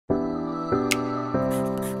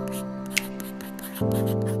Hey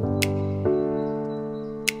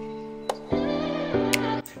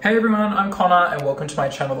everyone, I'm Connor and welcome to my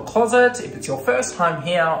channel, The Closet. If it's your first time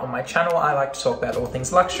here on my channel, I like to talk about all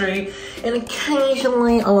things luxury and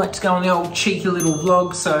occasionally I like to go on the old cheeky little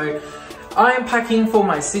vlog. So I am packing for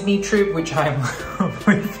my Sydney trip, which I'm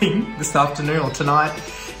leaving this afternoon or tonight,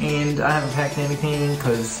 and I haven't packed anything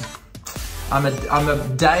because I'm a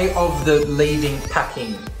day of the leaving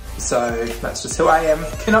packing. So that's just who I am,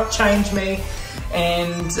 cannot change me.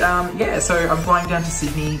 And yeah, so I'm flying down to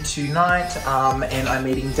Sydney tonight and I'm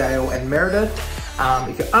meeting Dale and Meredith.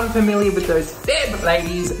 If you're unfamiliar with those fab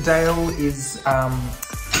ladies, Dale is,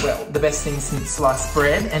 well, the best thing since sliced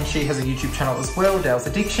bread, and she has a YouTube channel as well, Dale's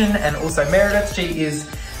Addiction, and also Meredith, she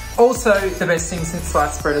is also the best thing since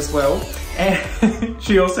sliced bread as well. And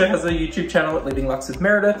she also has a YouTube channel at Living Lux with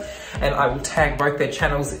Meredith, and I will tag both their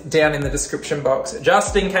channels down in the description box,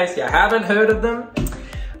 just in case you haven't heard of them.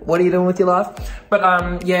 What are you doing with your life?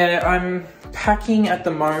 But yeah, I'm packing at the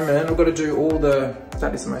moment. I've got to do all the,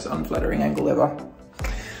 that is the most unflattering angle ever.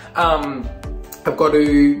 I've got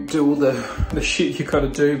to do all the shit you got to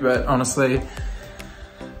do, but honestly,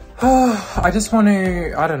 I just want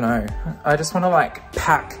to, I don't know. I just want to like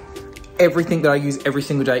pack everything that I use every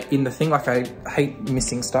single day in the thing. Like I hate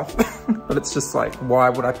missing stuff, but it's just like, why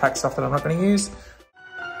would I pack stuff that I'm not going to use?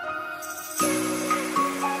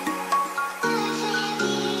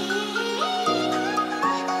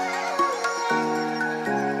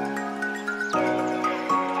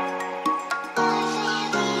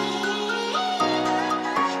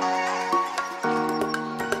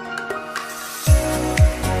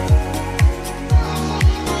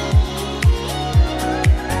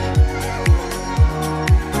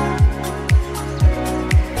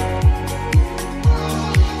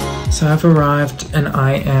 So I've arrived and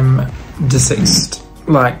I am deceased,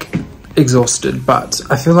 like exhausted, but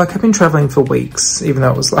I feel like I've been traveling for weeks, even though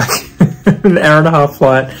it was like an hour and a half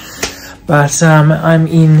flight. But I'm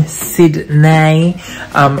in Sydney.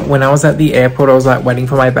 When I was at the airport, I was like waiting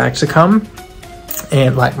for my bag to come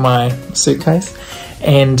and like my suitcase.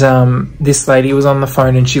 And this lady was on the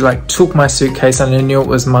phone and she like took my suitcase, and I knew it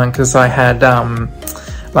was mine because I had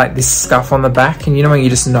like this scuff on the back, and you know when you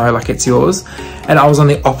just know like it's yours. And I was on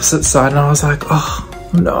the opposite side and I was like, oh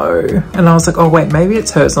no. And I was like, oh wait, maybe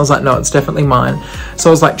it's hers. And I was like, no, it's definitely mine. So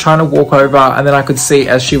I was like trying to walk over, and then I could see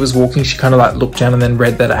as she was walking, she kind of like looked down and then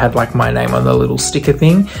read that it had like my name on the little sticker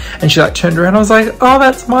thing. And she like turned around. I was like, oh,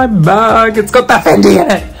 that's my bag. It's got the Fendi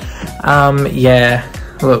in it. Yeah,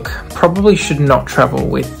 look, probably should not travel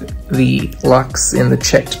with the Lux in the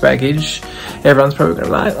checked baggage. Everyone's probably gonna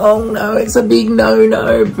be like, oh no, it's a big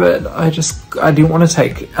no-no, but I didn't want to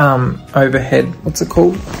take overhead, what's it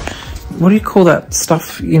called? What do you call that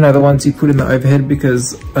stuff? You know, the ones you put in the overhead,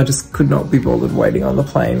 because I just could not be bothered waiting on the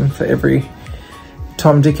plane for every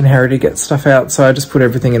Tom, Dick and Harry to get stuff out, so I just put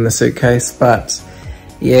everything in the suitcase. But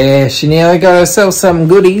yeah, she nearly got herself some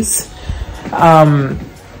goodies.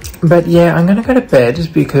 But yeah, I'm gonna go to bed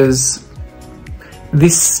because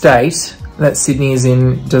this state that Sydney is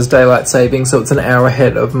in does daylight saving, so it's an hour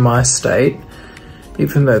ahead of my state,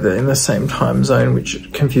 even though they're in the same time zone,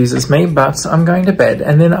 which confuses me. But I'm going to bed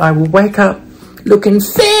and then I will wake up looking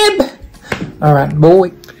fab. All right,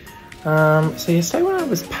 boy. So yesterday when I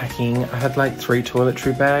was packing, I had like 3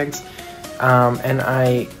 toiletry bags, and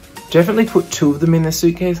I definitely put 2 of them in the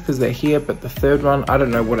suitcase because they're here, but the third one, I don't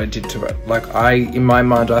know what I did to it. Like in my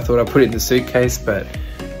mind, I thought I put it in the suitcase, but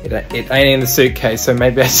it ain't in the suitcase, so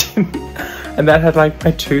maybe I didn't. And that had like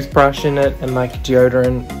my toothbrush in it and like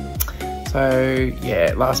deodorant. So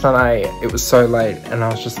yeah, last night it was so late and I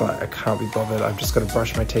was just like, I can't be bothered. I've just got to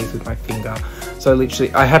brush my teeth with my finger. So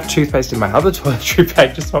literally, I have toothpaste in my other toiletry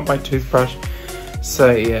bag, just not my toothbrush.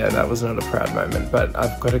 So yeah, that was not a proud moment, but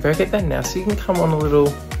I've got to go get that now. So you can come on a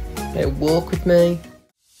little walk with me.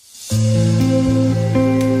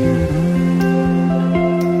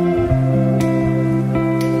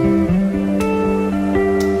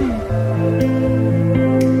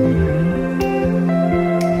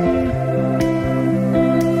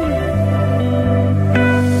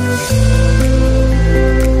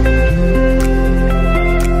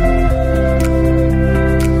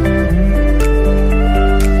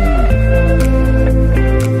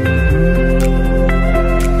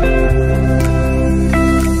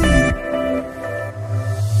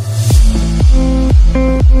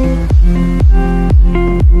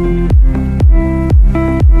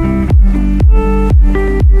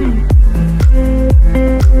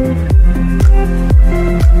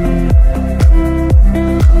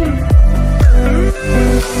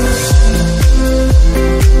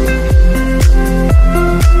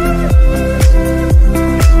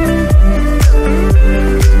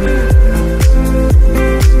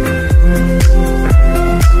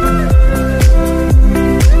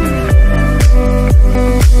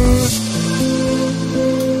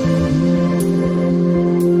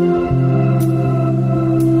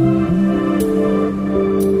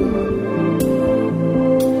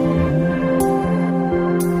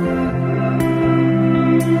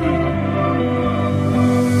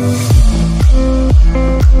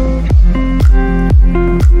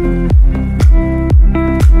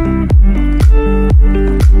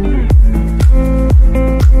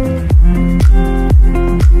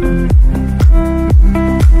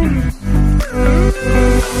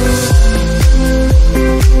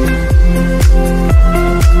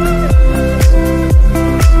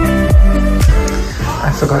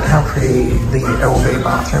 pretty the LV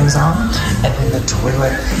bathrooms are. And then the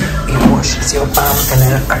toilet, it washes your bum and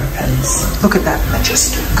then it opens. Look at that,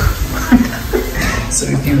 majestic. So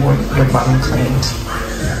if you want your bum cleaned,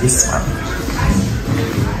 this one.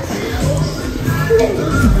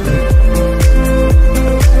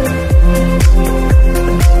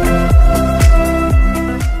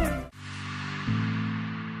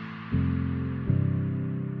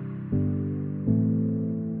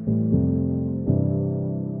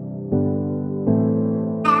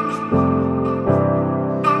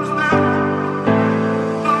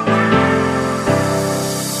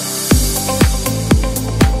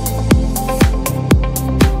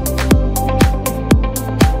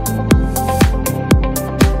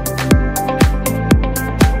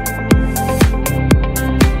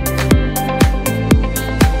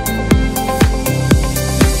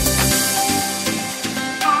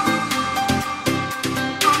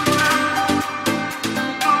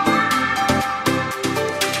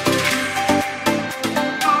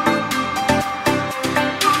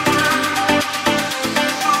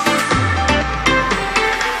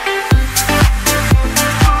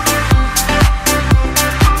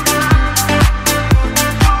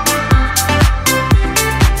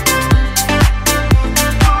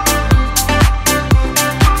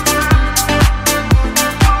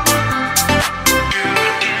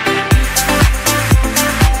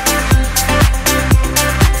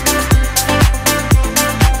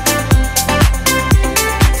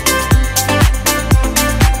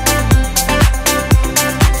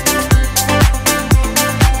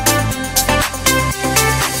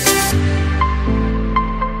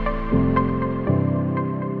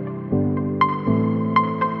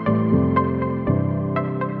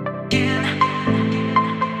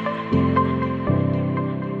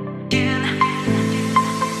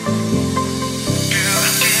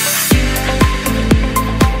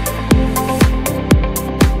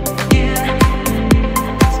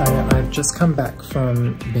 Just come back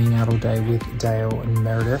from being out all day with Dale and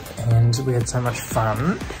Meredith, and we had so much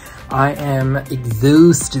fun. I am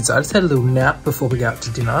exhausted, so I just had a little nap before we go out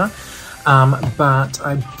to dinner, but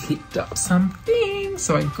I picked up some things.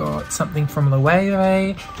 So I got something from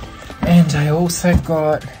Loewe, and I also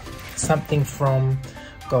got something from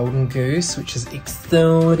Golden Goose, which is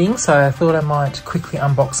exciting. So I thought I might quickly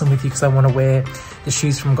unbox them with you because I want to wear the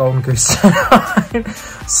shoes from Golden Goose tonight.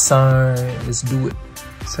 So let's do it.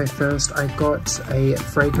 So first I got a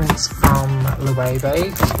fragrance from Loewe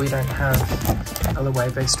because we don't have a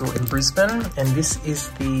Loewe store in Brisbane, and this is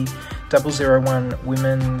the 001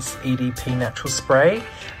 Women's EDP Natural Spray.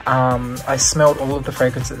 I smelled all of the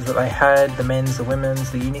fragrances that they had, the men's, the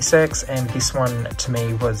women's, the unisex, and this one to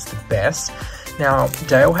me was the best. Now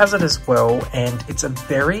Dale has it as well, and it's a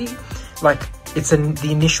very, the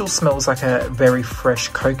initial smell is like a very fresh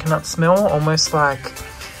coconut smell, almost like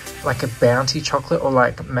a Bounty chocolate or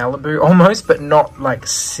like Malibu almost, but not like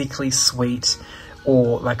sickly sweet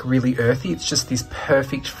or like really earthy. It's just this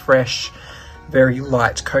perfect, fresh, very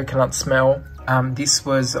light coconut smell. This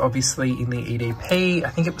was obviously in the EDP. I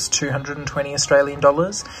think it was 220 Australian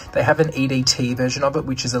dollars. They have an EDT version of it,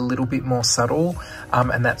 which is a little bit more subtle,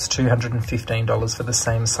 and that's $215 for the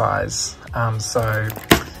same size. So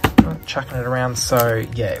chucking it around. So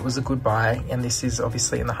yeah, it was a good buy, and this is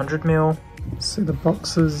obviously in the 100ml. So the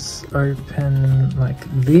boxes open like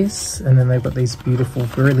this, and then they've got these beautiful,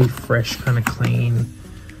 really fresh, kind of clean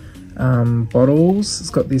bottles. It's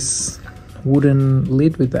got this wooden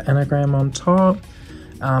lid with the anagram on top,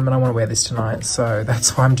 and I want to wear this tonight, so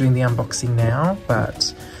that's why I'm doing the unboxing now.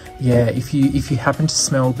 But yeah, if you happen to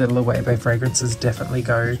smell the Loewe fragrances, definitely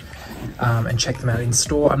go and check them out in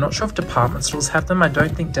store. I'm not sure if department stores have them. I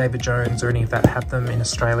don't think David Jones or any of that have them in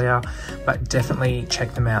Australia, but definitely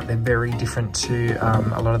check them out. They're very different to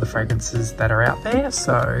a lot of the fragrances that are out there,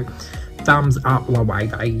 so thumbs up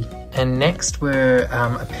Loewe. And next were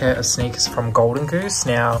a pair of sneakers from Golden Goose.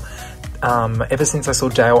 Now ever since I saw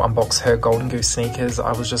Dale unbox her Golden Goose sneakers,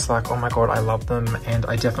 I was just like, oh my god, I love them, and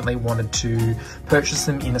I definitely wanted to purchase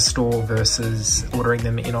them in a store versus ordering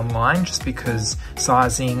them in online, just because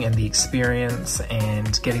sizing and the experience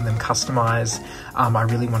and getting them customized, I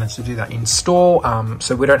really wanted to do that in store.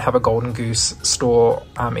 So we don't have a Golden Goose store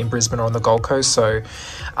in Brisbane or on the Gold Coast, so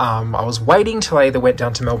I was waiting till I either went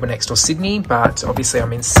down to Melbourne next or Sydney, but obviously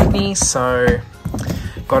I'm in Sydney, so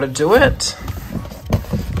gotta do it.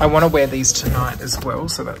 I want to wear these tonight as well,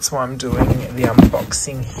 so that's why I'm doing the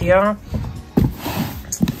unboxing here.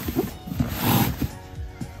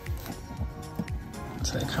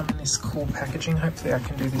 So they come in this cool packaging. Hopefully I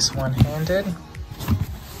can do this one-handed.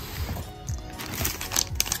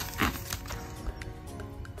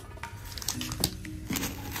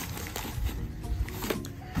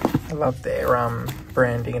 love their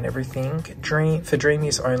branding and everything. For dream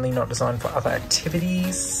use only, not designed for other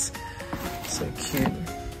activities. So cute.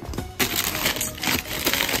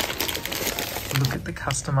 Look at the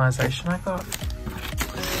customization I got.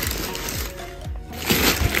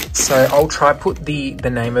 So I'll try put the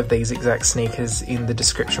name of these exact sneakers in the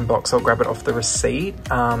description box. I'll grab it off the receipt,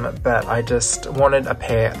 but I just wanted a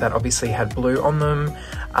pair that obviously had blue on them,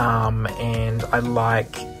 and I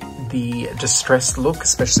like the distressed look,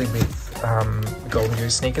 especially with Golden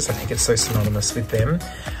Goose sneakers. I think it's so synonymous with them.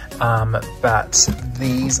 But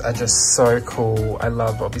these are just so cool. I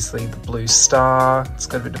love obviously the blue star. It's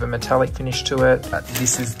got a bit of a metallic finish to it. But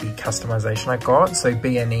this is the customization I got. So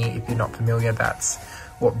BNE, if you're not familiar, that's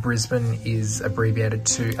what Brisbane is abbreviated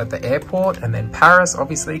to at the airport, and then Paris,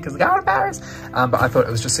 obviously, because we're going to Paris. But I thought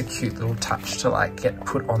it was just a cute little touch to like get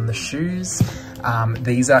put on the shoes.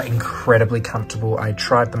 These are incredibly comfortable. I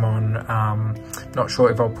tried them on. Not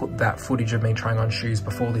sure if I'll put that footage of me trying on shoes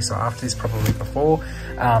before this or after this, probably before.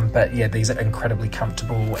 But yeah, these are incredibly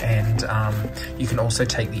comfortable, and you can also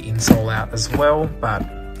take the insole out as well. But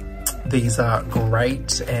these are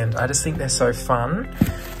great, and I just think they're so fun.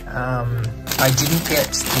 I didn't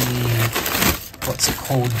get the, what's it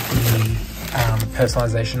called, the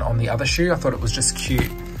personalization on the other shoe. I thought it was just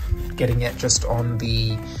cute getting it just on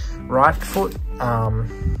the right foot.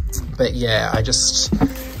 But yeah,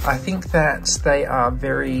 I think that they are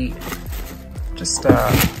very, just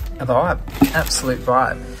a vibe, absolute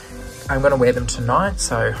vibe. I'm going to wear them tonight,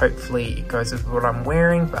 so hopefully it goes with what I'm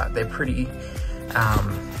wearing, but they're pretty,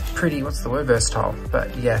 what's the word, versatile.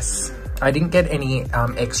 But yes, I didn't get any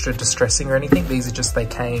extra distressing or anything. These are just, they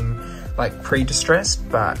came like pre-distressed,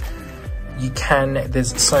 but you can,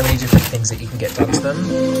 there's so many different things that you can get done to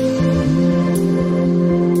them.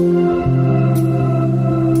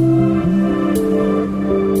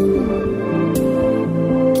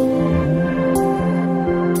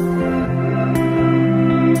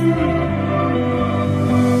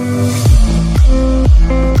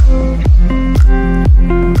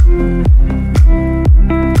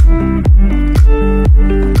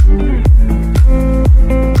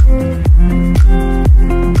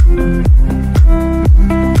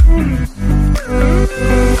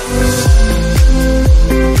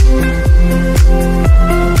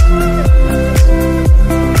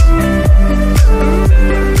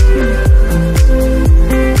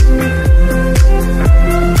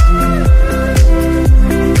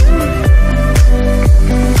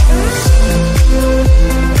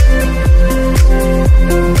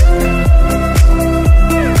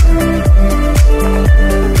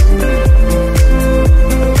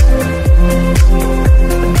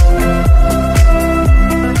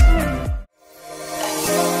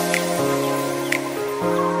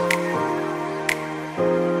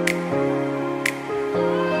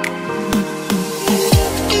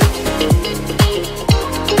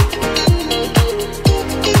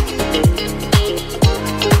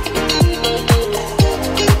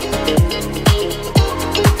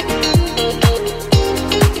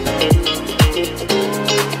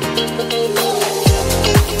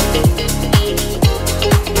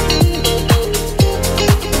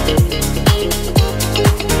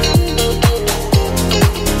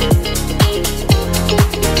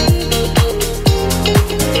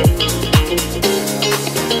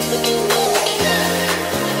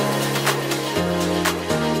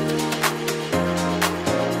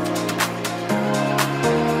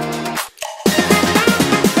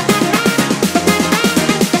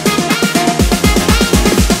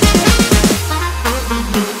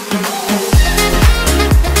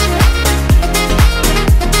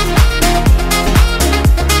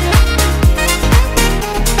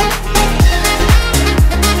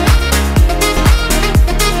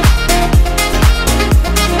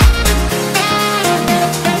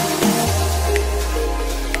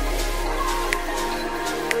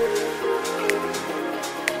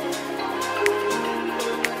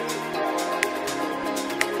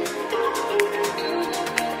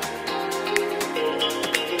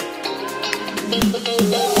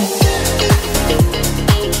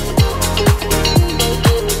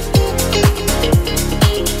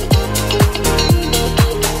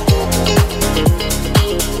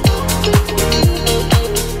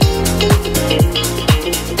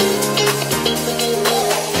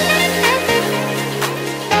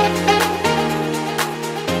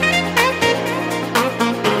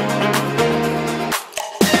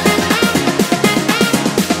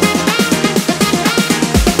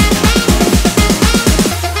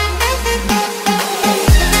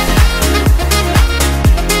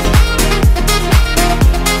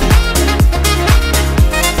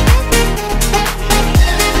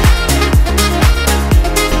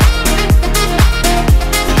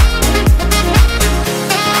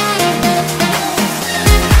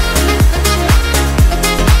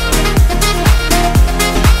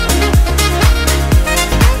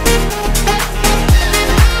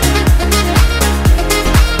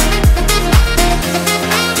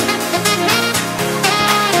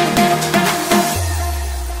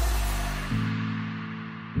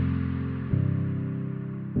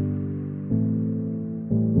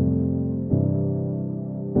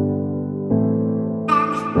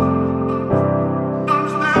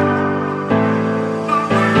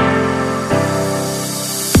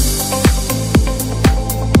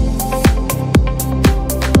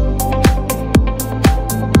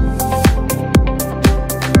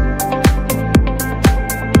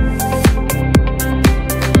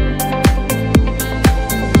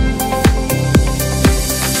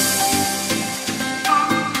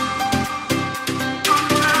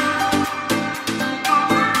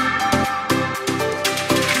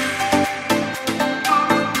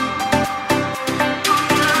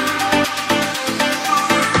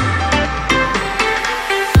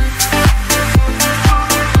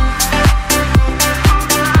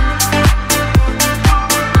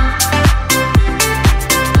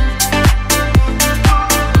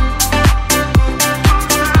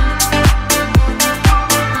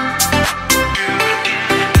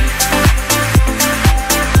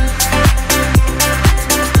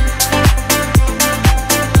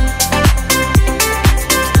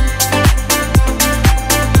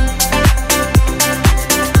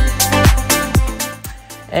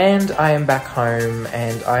 And I am back home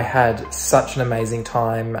and I had such an amazing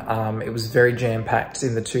time. It was very jam-packed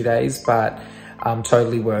in the 2 days, but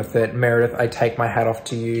totally worth it. Meredith, I take my hat off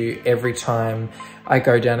to you. Every time I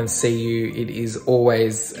go down and see you, it is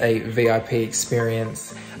always a VIP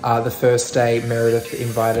experience. The first day, Meredith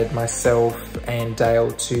invited myself and Dale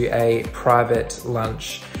to a private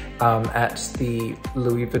lunch at the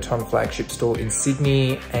Louis Vuitton flagship store in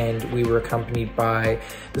Sydney, and we were accompanied by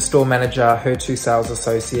the store manager, her 2 sales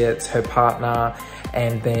associates, her partner,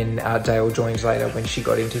 and then Dale joined later when she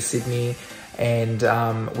got into Sydney. And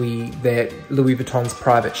Louis Vuitton's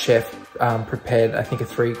private chef prepared, I think, a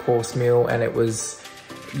 3-course meal, and it was,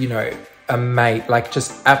 you know,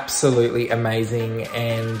 just absolutely amazing,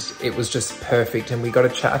 and it was just perfect. And we got to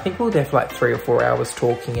chat. I think we were there for like 3 or 4 hours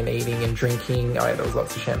talking and eating and drinking. Oh yeah, there was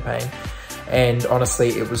lots of champagne, and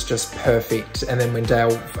honestly it was just perfect. And then when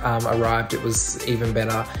Dale arrived, it was even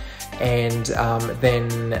better. And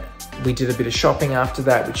then we did a bit of shopping after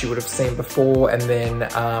that, which you would have seen before, and then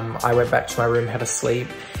I went back to my room, had a sleep,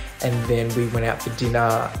 and then we went out for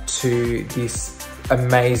dinner to this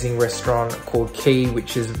amazing restaurant called Key,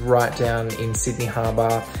 which is right down in Sydney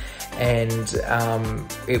Harbour, and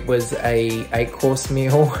it was a 8-course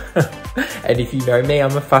meal. And if you know me,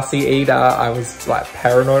 I'm a fussy eater. I was like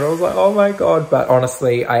paranoid. I was like, oh my God. But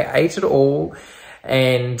honestly, I ate it all,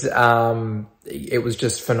 and it was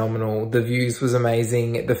just phenomenal. The views was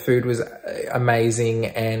amazing, the food was amazing,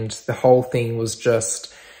 and the whole thing was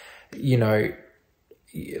just, you know,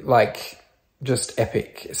 like, just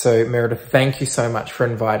epic. So Meredith, thank you so much for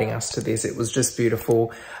inviting us to this. It was just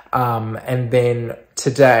beautiful. And then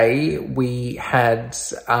today we had,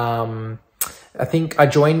 I think I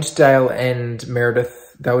joined Dale and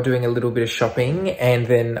Meredith. They were doing a little bit of shopping. And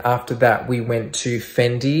then after that, we went to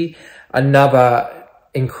Fendi, another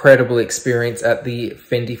incredible experience at the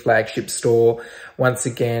Fendi flagship store. Once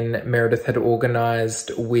again, Meredith had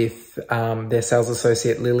organised with their sales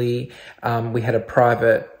associate Lily. We had a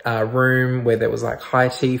private room where there was like high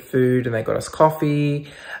tea food, and they got us coffee.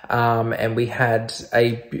 And we had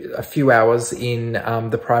a few hours in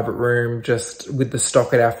the private room, just with the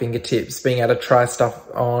stock at our fingertips, being able to try stuff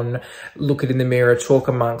on, look it in the mirror, talk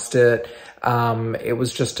amongst it. It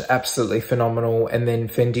was just absolutely phenomenal. And then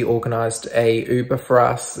Fendi organised a Uber for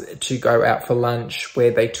us to go out for lunch,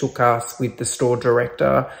 where they took us with the store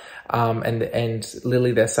director and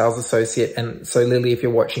Lily, their sales associate. And so Lily, if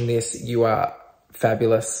you're watching this, you are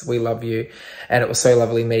fabulous. We love you. And it was so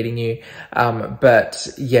lovely meeting you. But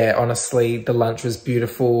yeah, honestly, the lunch was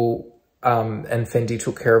beautiful, and Fendi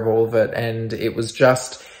took care of all of it. And it was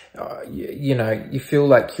just, you know, you feel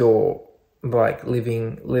like you're like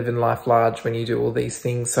living life large when you do all these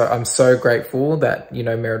things. So I'm so grateful that, you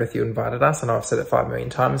know, Meredith, you invited us. I know I've said it 5 million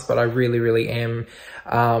times, but I really, really am.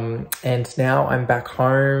 And now I'm back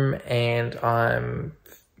home and I'm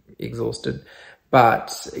exhausted.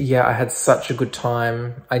 But yeah, I had such a good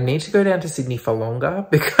time. I need to go down to Sydney for longer,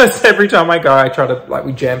 because every time I go, I try to, like,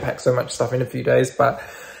 we jam pack so much stuff in a few days, but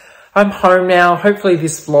I'm home now. Hopefully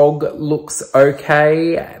this vlog looks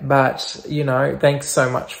okay, but, you know, thanks so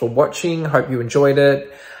much for watching. Hope you enjoyed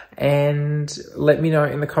it, and let me know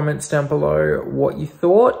in the comments down below what you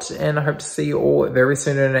thought, and I hope to see you all very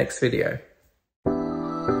soon in the next video.